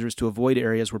allow users to avoid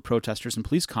areas where protesters and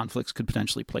police conflicts could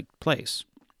potentially take place.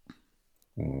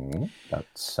 That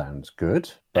sounds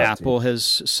good. But Apple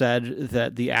has said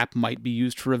that the app might be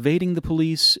used for evading the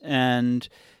police, and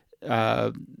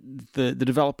the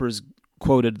developers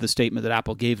quoted the statement that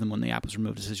Apple gave them when the app was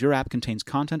removed. It says, "Your app contains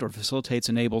content or facilitates,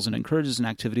 enables, and encourages an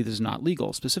activity that is not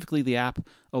legal. Specifically, the app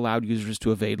allowed users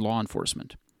to evade law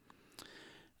enforcement."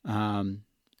 And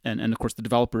of course, the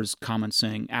developers comment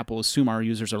saying, "Apple assume our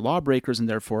users are lawbreakers and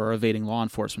therefore are evading law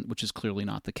enforcement," which is clearly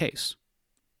not the case.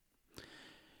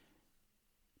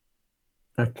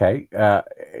 okay.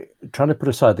 Trying to put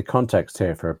aside the context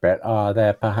here for a bit, are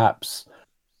there perhaps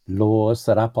laws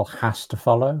that Apple has to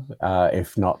follow,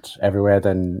 if not everywhere,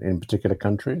 then in particular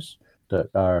countries that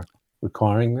are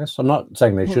requiring this? I'm not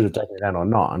saying they should have taken it down or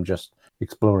not. I'm just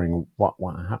exploring what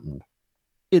happened.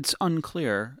 It's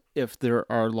unclear if there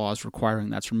are laws requiring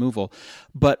that's removal,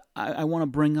 but I want to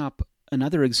bring up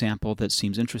another example that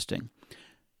seems interesting.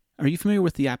 Are you familiar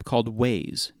with the app called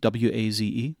Waze,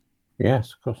 W-A-Z-E?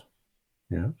 Yes, of course.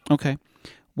 Yeah. Okay.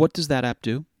 What does that app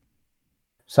do?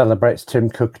 Celebrates Tim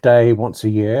Cook Day once a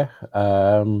year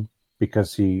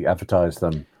because he advertised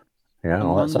them. Yeah,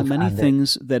 all that Among the stuff. many And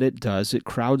things that it does, it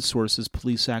crowdsources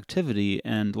police activity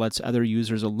and lets other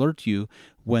users alert you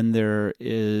when there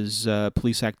is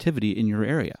police activity in your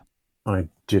area. I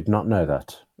did not know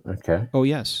that. Okay. Oh,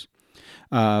 yes.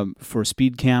 For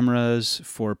speed cameras,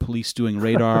 for police doing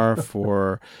radar,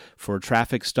 for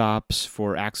traffic stops,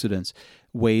 for accidents,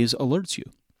 Waze alerts you.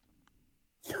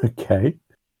 Okay.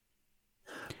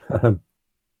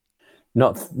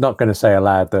 Not going to say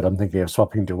aloud that I'm thinking of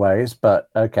swapping to Waze, but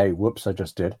okay. Whoops, I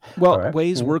just did. Well, All right.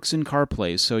 Waze works in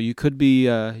CarPlay, so you could be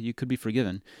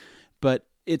forgiven. But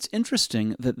it's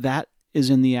interesting that is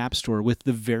in the App Store with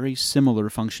the very similar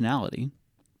functionality,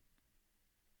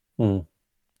 and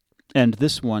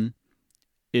this one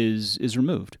is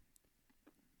removed.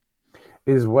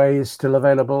 Is Waze still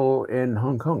available in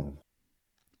Hong Kong?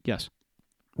 Yes.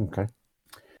 Okay.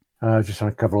 Just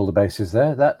trying to cover all the bases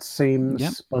there. That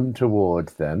seems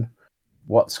untoward then.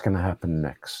 What's going to happen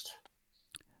next?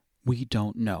 We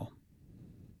don't know.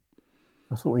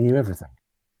 I thought we knew everything.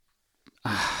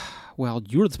 Well,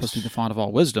 you're supposed to be the font of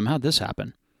all wisdom. How'd this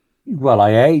happen? Well,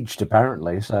 I aged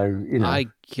apparently, so you know. I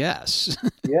guess.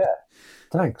 Yeah.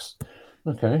 Thanks.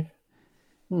 Okay.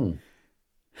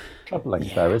 Troubling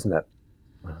though, isn't it?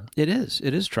 It is.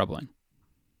 It is troubling.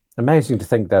 Amazing to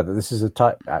think though that this is a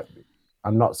type.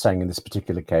 I'm not saying in this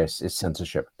particular case it's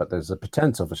censorship, but there's a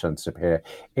potential for censorship here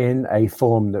in a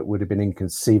form that would have been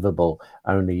inconceivable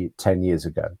only 10 years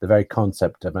ago. The very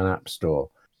concept of an app store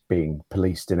being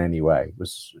policed in any way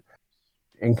was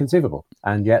inconceivable.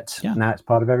 And yet now it's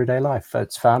part of everyday life.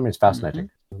 It's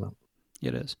fascinating. Mm-hmm.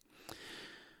 It is.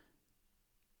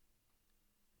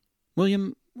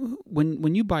 William,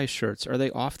 when you buy shirts, are they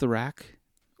off the rack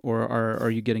or are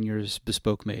you getting yours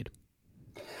bespoke made?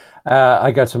 I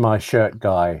go to my shirt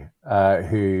guy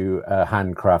who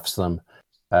handcrafts them.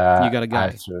 You got a guy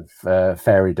out of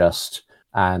fairy dust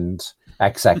and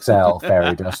XXL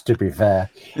fairy dust. To be fair,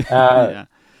 I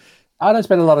don't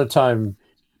spend a lot of time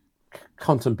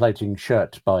contemplating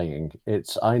shirt buying. I've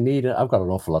got an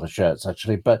awful lot of shirts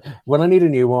actually, but when I need a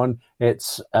new one,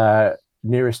 it's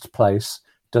nearest place.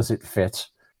 Does it fit?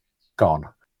 Gone.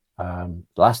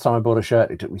 Last time I bought a shirt,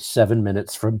 it took me 7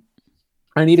 minutes from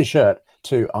I need a shirt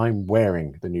to I'm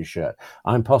wearing the new shirt.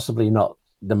 I'm possibly not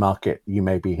the market you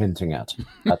may be hinting at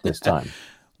this time.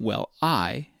 Well,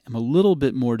 I am a little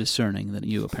bit more discerning than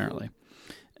you, apparently.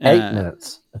 8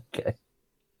 minutes. Okay.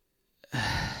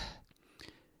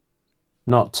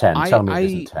 Not 10. Tell me it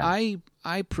isn't 10.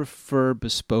 I prefer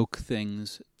bespoke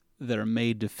things that are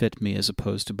made to fit me as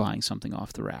opposed to buying something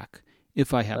off the rack,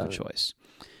 if I have a choice.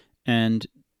 And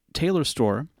Tailor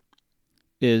Store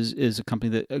is a company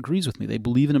that agrees with me. They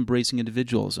believe in embracing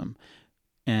individualism,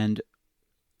 and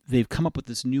they've come up with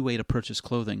this new way to purchase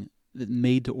clothing that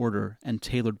made to order and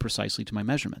tailored precisely to my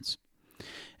measurements.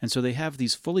 And so they have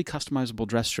these fully customizable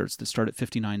dress shirts that start at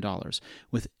 $59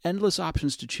 with endless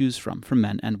options to choose from for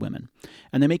men and women.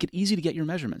 And they make it easy to get your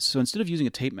measurements. So instead of using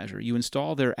a tape measure, you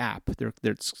install their app.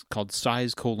 It's called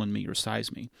Size:me or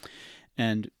Size Me.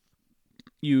 And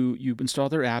you install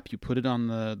their app, you put it on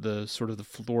the sort of the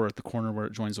floor at the corner where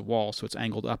it joins the wall, so it's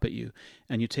angled up at you,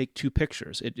 and you take 2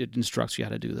 pictures. It instructs you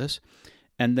how to do this.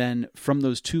 And then from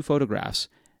those 2 photographs,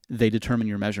 they determine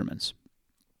your measurements.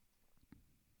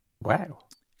 Wow.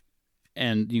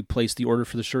 and you place the order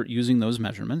for the shirt using those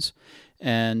measurements,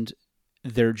 and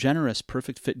their generous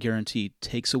perfect fit guarantee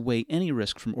takes away any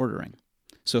risk from ordering.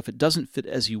 So if it doesn't fit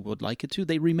as you would like it to,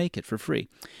 they remake it for free.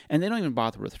 And they don't even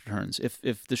bother with returns. If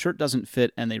the shirt doesn't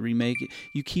fit and they remake it,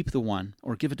 you keep the one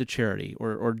or give it to charity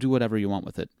or do whatever you want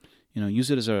with it.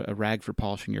 Use it as a rag for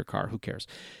polishing your car. Who cares?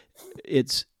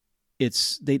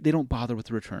 They don't bother with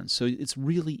the returns. So it's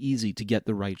really easy to get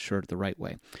the right shirt the right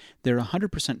way. They're a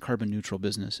 100% carbon neutral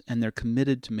business, and they're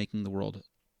committed to making the world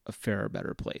a fairer,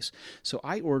 better place. So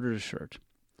I ordered a shirt,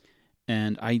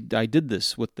 and I did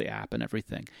this with the app and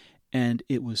everything, and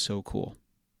it was so cool.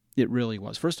 It really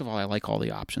was. First of all, I like all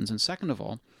the options, and second of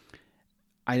all,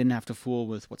 I didn't have to fool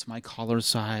with what's my collar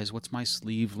size, what's my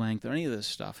sleeve length, or any of this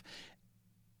stuff.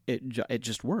 It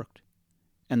just worked.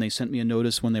 And they sent me a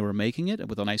notice when they were making it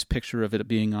with a nice picture of it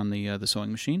being on the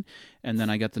sewing machine, and then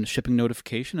I got the shipping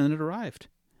notification, and it arrived.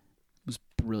 It was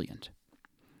brilliant.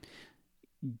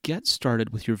 Get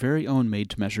started with your very own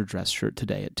made-to-measure dress shirt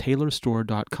today at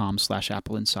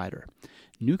tailorstore.com/appleinsider.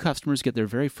 New customers get their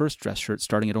very first dress shirt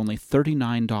starting at only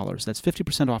 $39. That's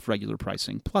 50% off regular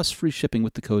pricing, plus free shipping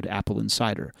with the code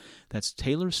AppleInsider. That's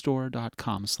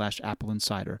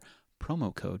tailorstore.com/appleinsider,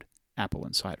 promo code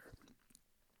AppleInsider.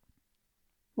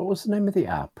 What was the name of the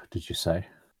app, did you say?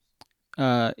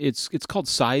 It's called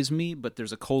Size Me, but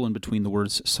there's a colon between the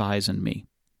words size and me.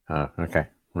 Oh, okay.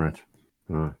 Right.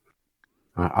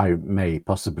 I may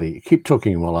possibly keep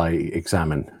talking while I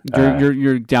examine.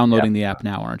 You're downloading the app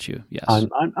now, aren't you? Yes.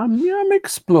 I'm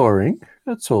exploring.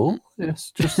 That's all.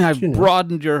 Yes. Just I've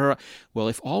broadened your. Well,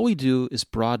 if all we do is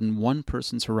broaden one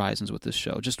person's horizons with this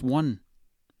show, just one,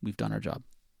 we've done our job.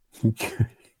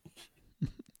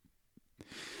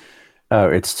 Oh,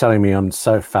 it's telling me I'm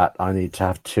so fat I need to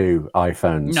have 2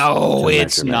 iPhones. No,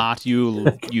 it's not. You.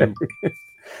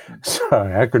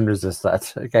 Sorry, I couldn't resist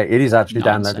that. Okay, it is actually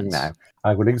downloading now.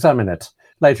 I will examine it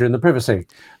later in the privacy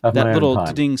of my own time. That little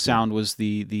ding sound was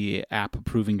the app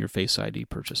approving your Face ID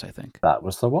purchase, I think. That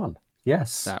was the one.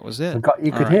 Yes. That was it.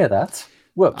 You could hear that.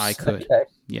 Whoops. I could. Okay.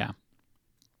 Yeah.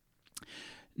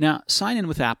 Now, sign in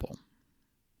with Apple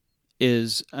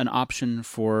is an option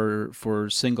for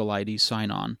single ID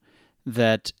sign-on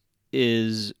that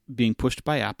is being pushed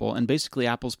by Apple. And basically,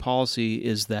 Apple's policy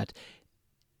is that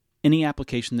any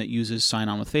application that uses sign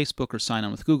on with Facebook or sign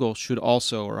on with Google should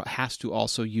also or has to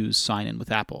also use sign in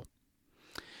with Apple.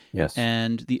 Yes.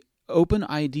 And the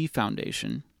OpenID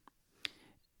Foundation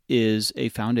is a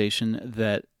foundation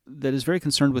that is very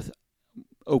concerned with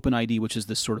OpenID, which is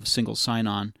this sort of single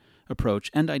sign-on approach,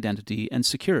 and identity and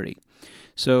security.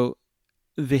 So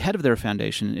the head of their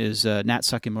foundation is Nat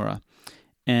Sakimura.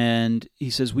 And he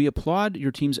says, "We applaud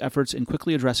your team's efforts in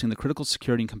quickly addressing the critical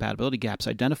security and compatibility gaps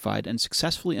identified and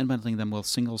successfully implementing them while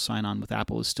single sign-on with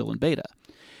Apple is still in beta.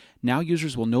 Now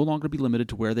users will no longer be limited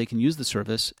to where they can use the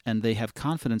service, and they have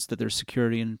confidence that their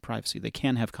security and privacy. They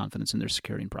can have confidence in their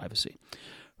security and privacy.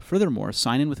 Furthermore,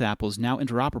 sign-in with Apple is now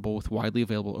interoperable with widely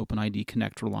available OpenID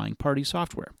Connect relying party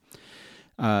software."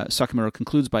 Sakimura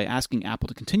concludes by asking Apple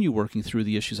to continue working through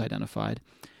the issues identified.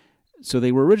 So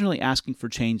they were originally asking for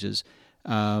changes.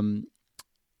 The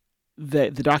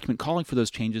document calling for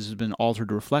those changes has been altered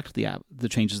to reflect the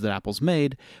changes that Apple's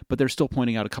made, but they're still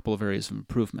pointing out a couple of areas of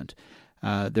improvement.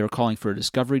 They're calling for a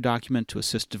discovery document to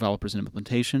assist developers in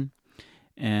implementation,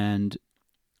 and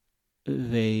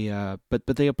they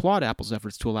applaud Apple's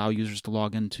efforts to allow users to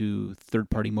log into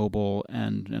third-party mobile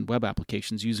and web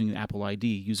applications using Apple ID,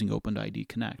 using OpenID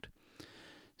Connect.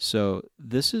 So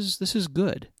this is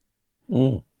good.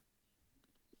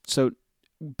 So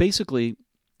basically,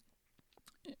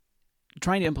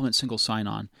 trying to implement single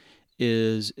sign-on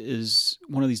is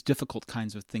one of these difficult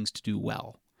kinds of things to do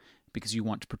well, because you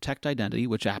want to protect identity,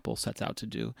 which Apple sets out to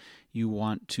do. You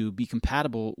want to be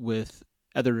compatible with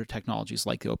other technologies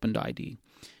like the OpenID.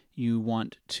 You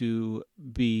want to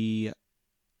be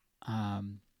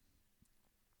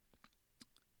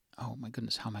oh my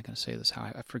goodness, how am I going to say this?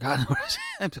 I've forgotten what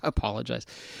I apologize.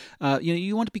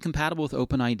 You want to be compatible with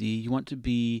OpenID. You want to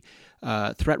be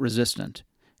threat resistant.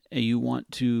 You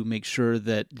want to make sure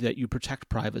that you protect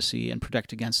privacy and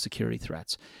protect against security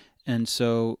threats. And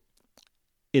so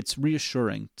it's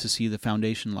reassuring to see the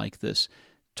foundation like this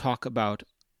talk about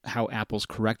how Apple's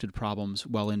corrected problems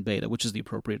while in beta, which is the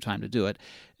appropriate time to do it,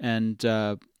 and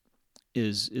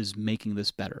is making this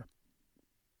better.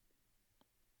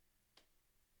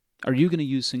 Are you going to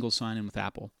use single sign-in with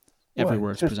Apple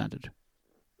everywhere it's presented?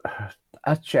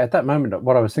 Actually, at that moment,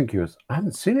 what I was thinking was, I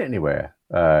haven't seen it anywhere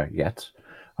yet.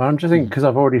 I'm just thinking, because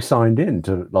I've already signed in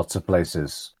to lots of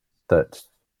places that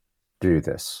do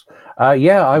this.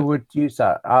 Yeah, I would use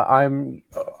that. I'm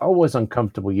always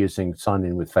uncomfortable using sign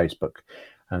in with Facebook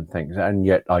and things, and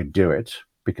yet I do it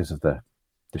because of the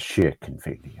sheer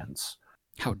convenience.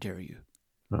 How dare you?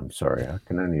 I'm sorry. I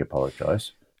can only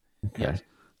apologize. Okay. Yes.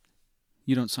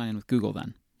 You don't sign in with Google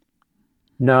then?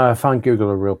 No, I find Google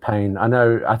a real pain.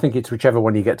 I think it's whichever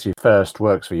one you get to first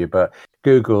works for you, but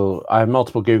Google, I have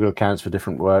multiple Google accounts for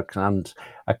different work, and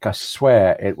I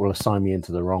swear it will assign me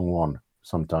into the wrong one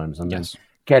sometimes. And then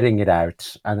getting it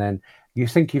out, and then you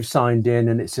think you've signed in,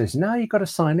 and it says, no, you've got to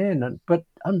sign in, but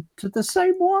I'm to the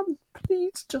same one.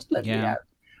 Please just let me out.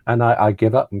 And I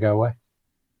give up and go away.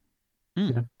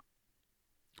 Mm.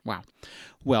 Wow.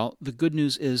 Well, the good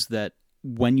news is that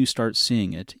when you start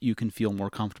seeing it, you can feel more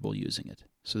comfortable using it.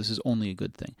 So this is only a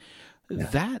good thing.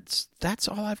 Yeah. That's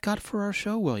all I've got for our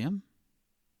show, William.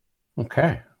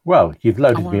 Okay. Well, you've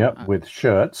loaded me up with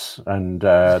shirts and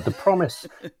the promise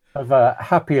of a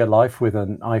happier life with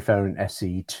an iPhone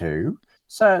SE 2.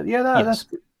 So yeah, that's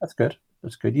good.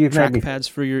 That's good. You've track made me... pads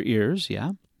for your ears,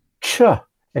 yeah. Sure.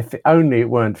 If only it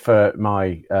weren't for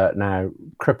my now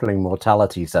crippling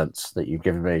mortality sense that you've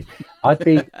given me, I'd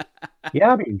be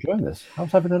enjoying this. I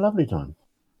was having a lovely time.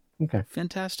 Okay.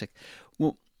 Fantastic.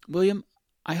 Well, William,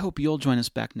 I hope you'll join us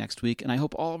back next week, and I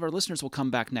hope all of our listeners will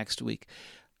come back next week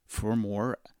for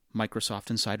more Microsoft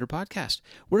Insider Podcast.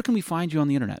 Where can we find you on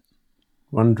the internet?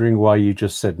 Wondering why you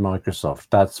just said Microsoft.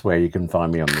 That's where you can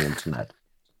find me on the internet.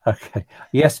 Okay.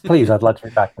 Yes, please. I'd like to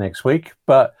be back next week,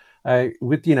 but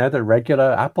with, the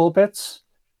regular Apple bits,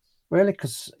 really,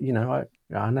 because,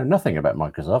 I know nothing about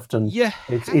Microsoft, and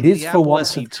it is for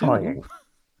once of trying.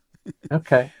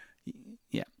 Okay.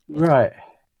 Yeah. Right.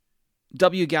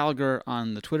 W. Gallagher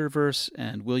on the Twitterverse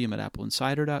and William at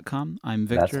appleinsider.com. I'm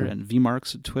Victor and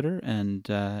VMarks at Twitter. And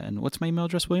what's my email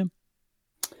address, William?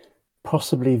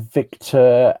 Possibly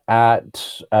Victor at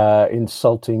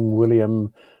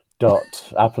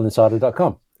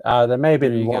insultingwilliam.appleinsider.com. There may have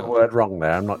been one word wrong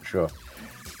there. I'm not sure.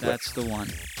 That's the one.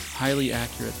 Highly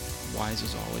accurate, wise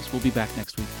as always. We'll be back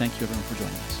next week. Thank you, everyone, for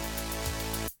joining us.